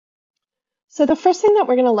So the first thing that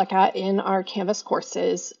we're going to look at in our Canvas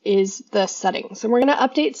courses is the settings. And we're going to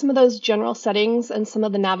update some of those general settings and some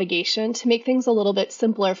of the navigation to make things a little bit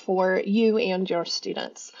simpler for you and your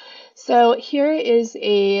students. So here is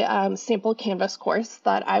a sample Canvas course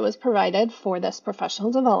that I was provided for this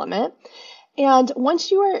professional development. And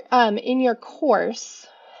once you are in your course,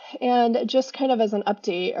 and just kind of as an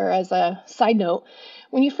update or as a side note,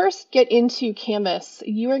 when you first get into Canvas,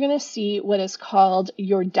 you are going to see what is called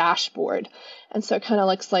your dashboard. And so it kind of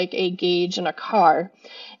looks like a gauge in a car.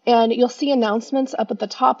 And you'll see announcements up at the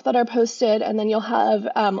top that are posted, and then you'll have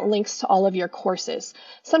links to all of your courses.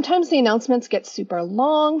 Sometimes the announcements get super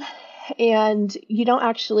long and you don't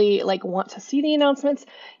actually want to see the announcements.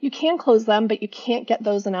 You can close them, but you can't get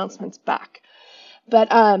those announcements back.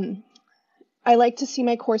 But I like to see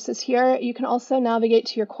my courses here. You can also navigate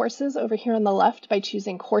to your courses over here on the left by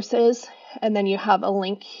choosing courses, and then you have a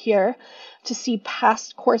link here to see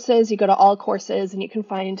past courses. You go to all courses and you can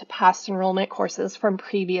find past enrollment courses from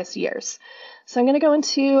previous years. So I'm going to go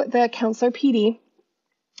into the Counselor PD,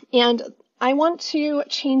 and I want to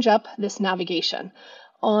change up this navigation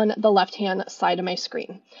on the left-hand side of my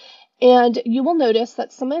screen. And you will notice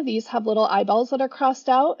that some of these have little eyeballs that are crossed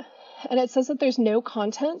out, and it says that there's no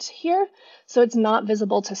content here, so it's not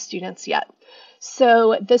visible to students yet.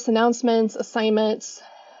 So this announcements, assignments,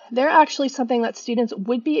 they're actually something that students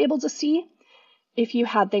would be able to see if you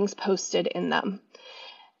had things posted in them.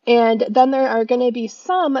 And then there are going to be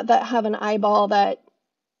some that have an eyeball that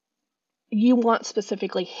you want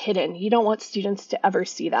specifically hidden. You don't want students to ever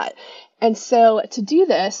see that. And so to do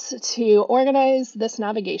this, to organize this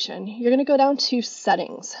navigation, you're going to go down to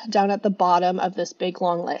Settings, down at the bottom of this big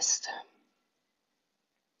long list.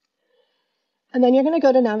 And then you're going to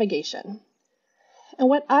go to Navigation. And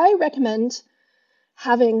what I recommend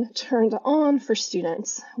having turned on for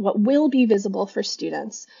students, what will be visible for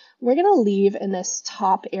students, we're going to leave in this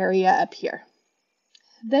top area up here.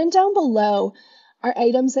 Then down below are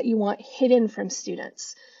items that you want hidden from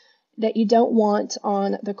students that you don't want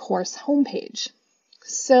on the course homepage.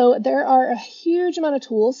 So there are a huge amount of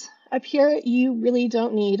tools. Up here, you really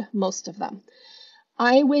don't need most of them.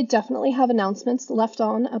 I would definitely have announcements left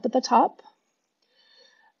on up at the top.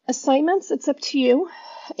 Assignments, it's up to you,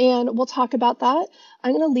 and we'll talk about that.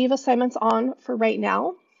 I'm going to leave assignments on for right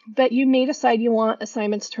now, but you may decide you want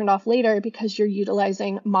assignments turned off later because you're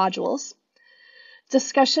utilizing modules.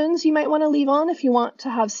 Discussions you might want to leave on if you want to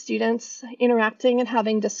have students interacting and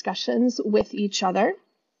having discussions with each other.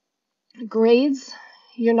 Grades,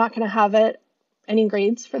 you're not going to have any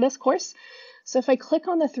grades for this course. So if I click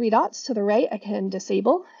on the three dots to the right, I can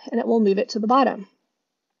disable and it will move it to the bottom.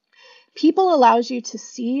 People allows you to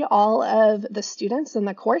see all of the students in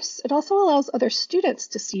the course. It also allows other students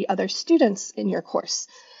to see other students in your course.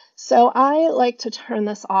 So I like to turn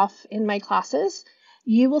this off in my classes.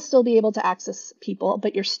 You will still be able to access people,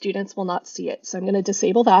 but your students will not see it. So I'm going to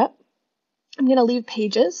disable that. I'm going to leave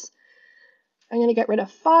pages. I'm going to get rid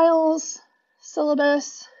of files,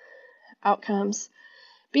 syllabus, outcomes.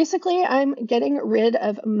 Basically, I'm getting rid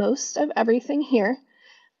of most of everything here.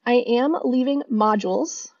 I am leaving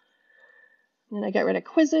modules. I'm going to get rid of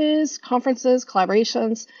quizzes, conferences,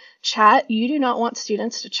 collaborations, chat. You do not want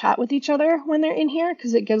students to chat with each other when they're in here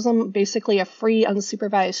because it gives them basically a free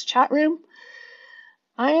unsupervised chat room.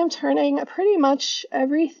 I am turning pretty much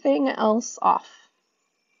everything else off.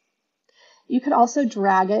 You could also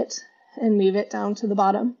drag it and move it down to the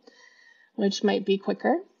bottom, which might be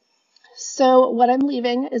quicker. So what I'm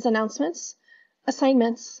leaving is announcements,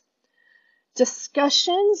 assignments,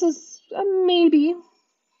 discussions is a maybe,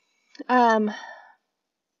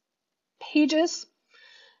 pages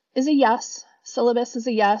is a yes, syllabus is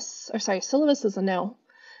a yes, or sorry, syllabus is a no,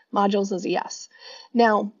 modules is a yes.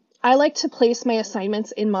 Now, I like to place my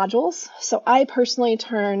assignments in modules, so I personally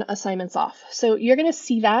turn assignments off. So you're going to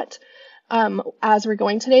see that as we're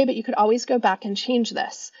going today, but you could always go back and change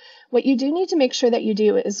this. What you do need to make sure that you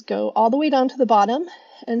do is go all the way down to the bottom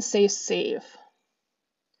and say Save.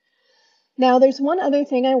 Now there's one other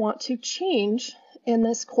thing I want to change in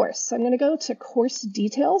this course. So I'm going to go to Course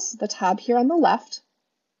Details, the tab here on the left,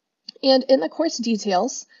 and in the Course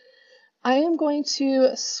Details, I am going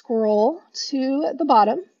to scroll to the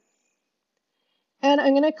bottom. And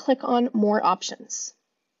I'm going to click on More Options.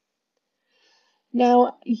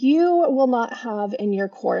 Now, you will not have in your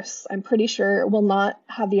course, I'm pretty sure, will not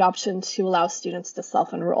have the option to allow students to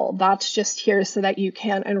self-enroll. That's just here so that you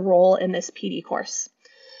can enroll in this PD course.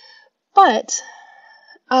 But,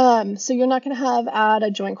 so you're not going to have add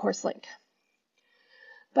a join course link.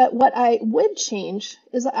 But what I would change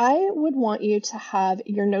is I would want you to have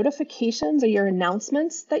your notifications or your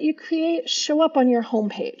announcements that you create show up on your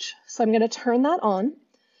homepage. So I'm going to turn that on,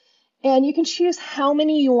 and you can choose how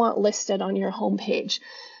many you want listed on your homepage.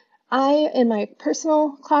 I, in my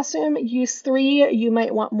personal classroom, use 3. You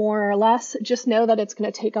might want more or less. Just know that it's going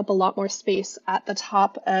to take up a lot more space at the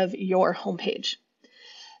top of your homepage.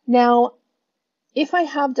 Now, if I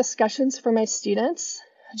have discussions for my students,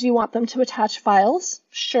 do you want them to attach files?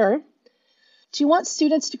 Sure. Do you want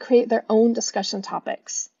students to create their own discussion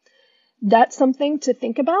topics? That's something to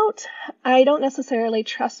think about. I don't necessarily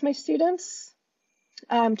trust my students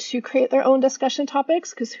to create their own discussion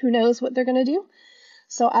topics because who knows what they're going to do.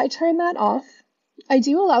 So I turn that off. I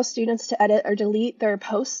do allow students to edit or delete their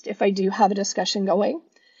post if I do have a discussion going,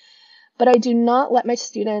 but I do not let my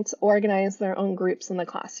students organize their own groups in the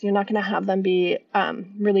class. You're not going to have them be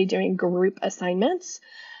really doing group assignments,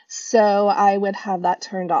 so I would have that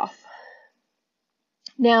turned off.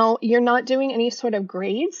 Now, you're not doing any sort of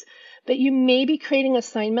grades, but you may be creating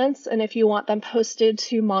assignments, and if you want them posted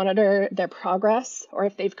to monitor their progress or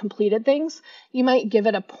if they've completed things, you might give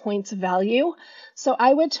it a points value. So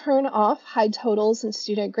I would turn off high totals and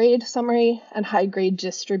student grade summary and high grade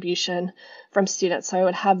distribution from students. So I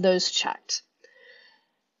would have those checked.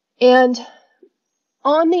 And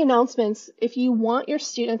on the announcements, if you want your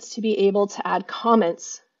students to be able to add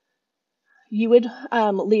comments, you would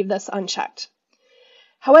leave this unchecked.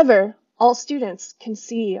 However, all students can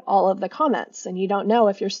see all of the comments, and you don't know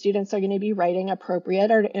if your students are going to be writing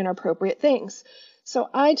appropriate or inappropriate things. So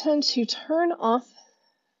I tend to turn off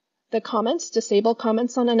the comments, disable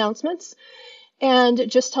comments on announcements,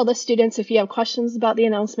 and just tell the students if you have questions about the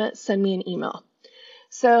announcement, send me an email.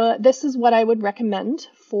 So this is what I would recommend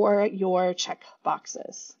for your check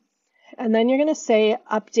boxes. And then you're going to say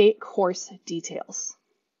update course details.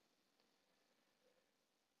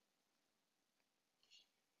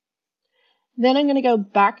 Then I'm going to go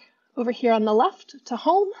back over here on the left to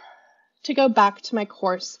home to go back to my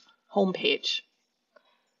course homepage.